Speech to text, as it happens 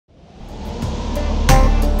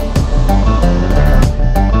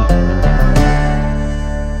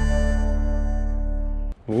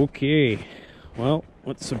Okay, well,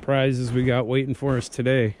 what surprises we got waiting for us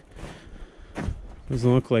today? Doesn't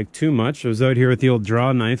look like too much. I was out here with the old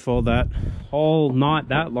draw knife all not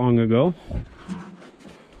that long ago.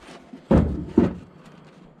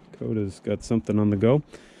 Coda's got something on the go.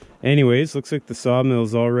 Anyways, looks like the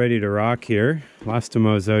sawmill's all ready to rock here. Last time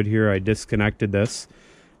I was out here, I disconnected this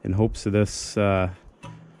in hopes of this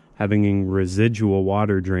having residual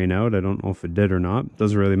water drain out. I don't know if it did or not.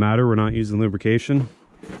 Doesn't really matter. We're not using lubrication.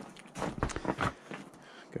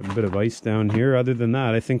 Got a bit of ice down here. Other than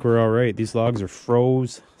that, I think we're all right. These logs are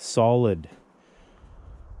froze solid.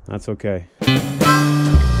 That's okay.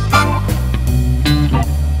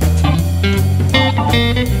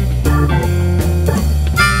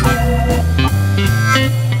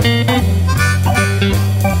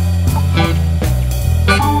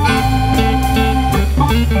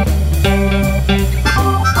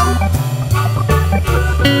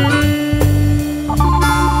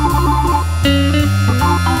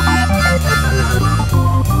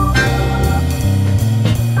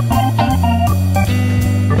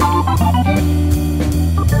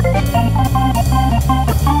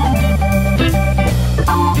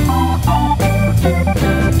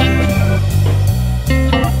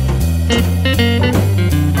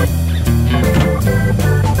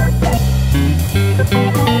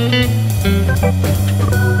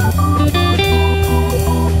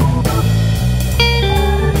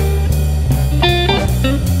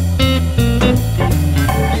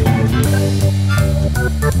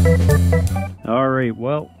 Alright,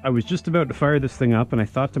 well, I was just about to fire this thing up and I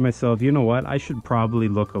thought to myself, you know what, I should probably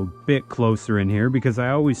look a bit closer in here because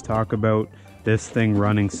I always talk about this thing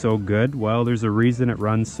running so good. Well, there's a reason it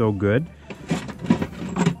runs so good.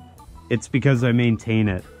 It's because I maintain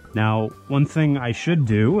it. Now, one thing I should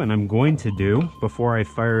do, and I'm going to do before I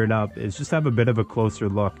fire it up, is just have a bit of a closer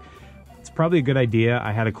look. It's probably a good idea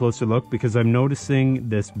I had a closer look because I'm noticing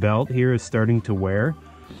this belt here is starting to wear.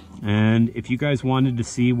 And if you guys wanted to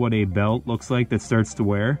see what a belt looks like that starts to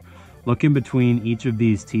wear, look in between each of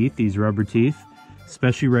these teeth, these rubber teeth,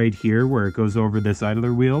 especially right here where it goes over this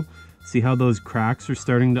idler wheel. See how those cracks are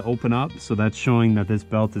starting to open up? So that's showing that this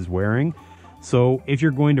belt is wearing. So if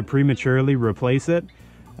you're going to prematurely replace it,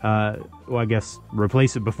 well, I guess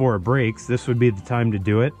replace it before it breaks, this would be the time to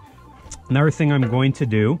do it. Another thing I'm going to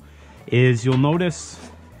do is you'll notice,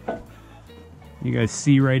 you guys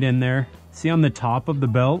see right in there, see on the top of the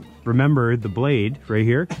belt, remember the blade right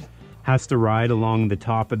here has to ride along the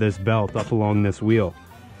top of this belt up along this wheel.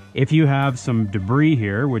 If you have some debris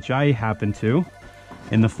here, which I happen to,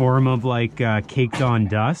 in the form of like caked on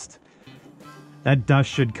dust, that dust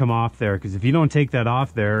should come off there, because if you don't take that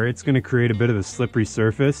off there, it's going to create a bit of a slippery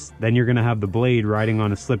surface. Then you're going to have the blade riding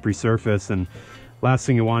on a slippery surface, and last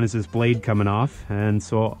thing you want is this blade coming off. And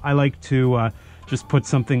so I like to just put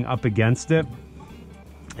something up against it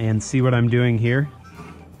and see what I'm doing here.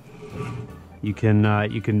 You can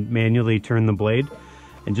manually turn the blade,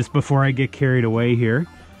 and just before I get carried away here,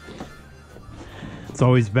 it's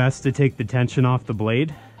always best to take the tension off the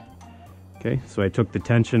blade. Okay, so I took the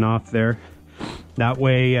tension off there. That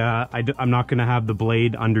way I'm not going to have the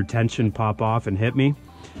blade under tension pop off and hit me.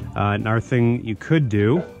 Another thing you could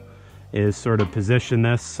do is sort of position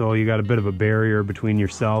this so you got a bit of a barrier between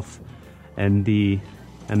yourself and the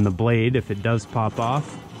blade if it does pop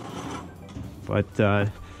off. But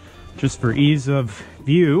just for ease of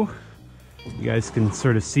view, you guys can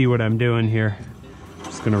sort of see what I'm doing here.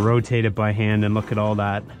 Just going to rotate it by hand and look at all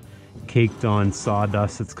that caked on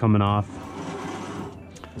sawdust that's coming off.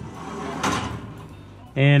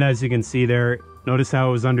 And as you can see there, notice how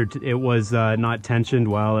it was not tensioned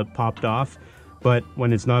while it popped off. But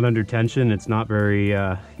when it's not under tension, it's not very,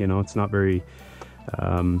 you know, it's not very,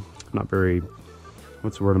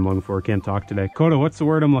 what's the word I'm looking for? I can't talk today. Coda, what's the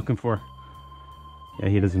word I'm looking for? Yeah,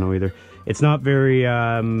 he doesn't know either. It's not very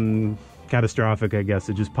catastrophic, I guess.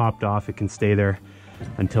 It just popped off. It can stay there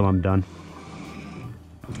until I'm done.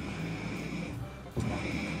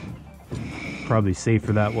 Probably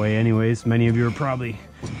safer that way anyways. Many of you are probably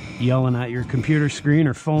yelling at your computer screen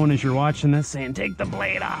or phone as you're watching this saying, take the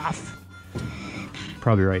blade off.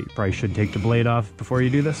 Probably right. You probably should take the blade off before you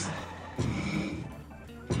do this.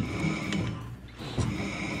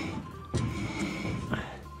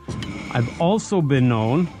 I've also been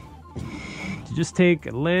known to just take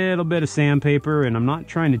a little bit of sandpaper, and I'm not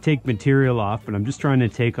trying to take material off, but I'm just trying to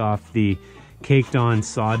take off the caked on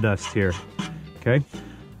sawdust here. Okay,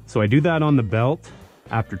 so I do that on the belt.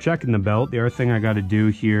 After checking the belt, the other thing I got to do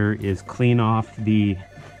here is clean off the,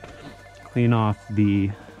 I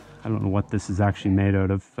don't know what this is actually made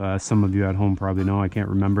out of. Some of you at home probably know, I can't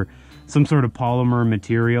remember. Some sort of polymer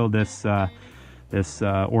material. This this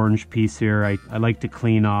orange piece here. I like to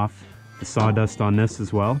clean off the sawdust on this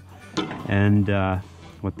as well. And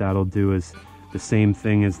what that'll do is the same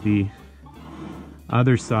thing as the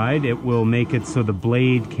other side. It will make it so the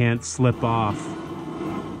blade can't slip off.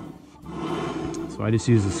 So I just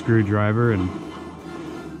use a screwdriver and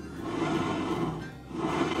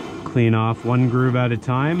clean off one groove at a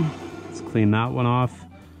time. Let's clean that one off.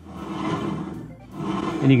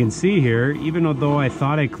 And you can see here, even though I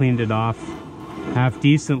thought I cleaned it off half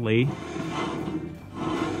decently,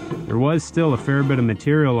 there was still a fair bit of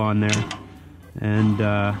material on there. And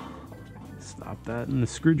stop that, and the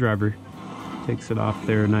screwdriver takes it off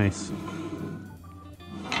there nice.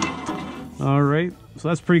 All right, so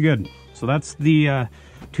that's pretty good. So that's the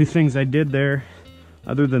two things I did there.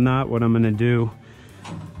 Other than that, what I'm gonna do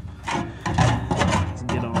is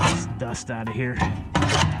get all this dust out of here.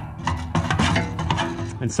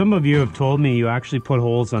 And some of you have told me you actually put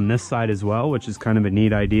holes on this side as well, which is kind of a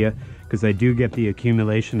neat idea, because I do get the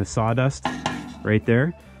accumulation of sawdust right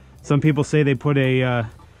there. Some people say they put a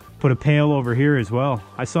pail over here as well.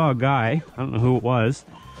 I saw a guy, I don't know who it was,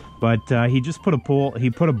 but he just put a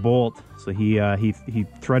bolt. So he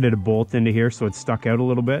threaded a bolt into here so it stuck out a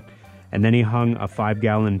little bit, and then he hung a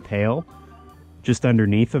 5-gallon pail just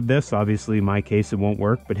underneath of this. Obviously in my case it won't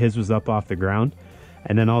work, but his was up off the ground,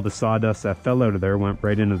 and then all the sawdust that fell out of there went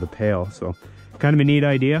right into the pail. So kind of a neat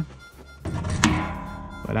idea.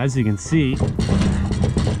 But as you can see,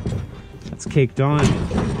 that's caked on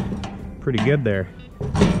pretty good there.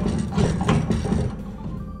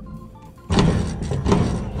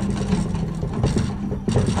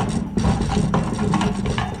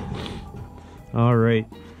 All right,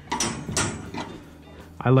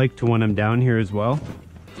 I like to, when I'm down here as well,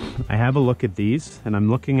 I have a look at these, and I'm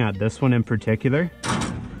looking at this one in particular.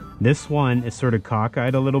 This one is sort of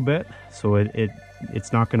cockeyed a little bit, so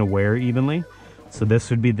it's not going to wear evenly. So this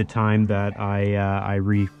would be the time that I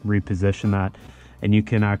reposition that, and you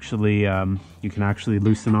can actually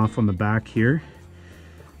loosen off on the back here,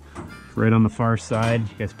 right on the far side.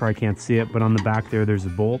 You guys probably can't see it, but on the back there's a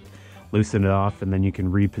bolt. Loosen it off, and then you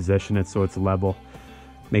can reposition it so it's level,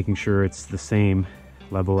 making sure it's the same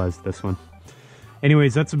level as this one.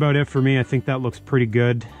 Anyways, that's about it for me. I think that looks pretty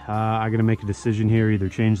good. I'm gonna make a decision here, either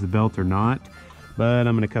change the belt or not, but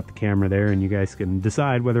I'm gonna cut the camera there and you guys can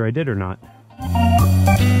decide whether I did or not.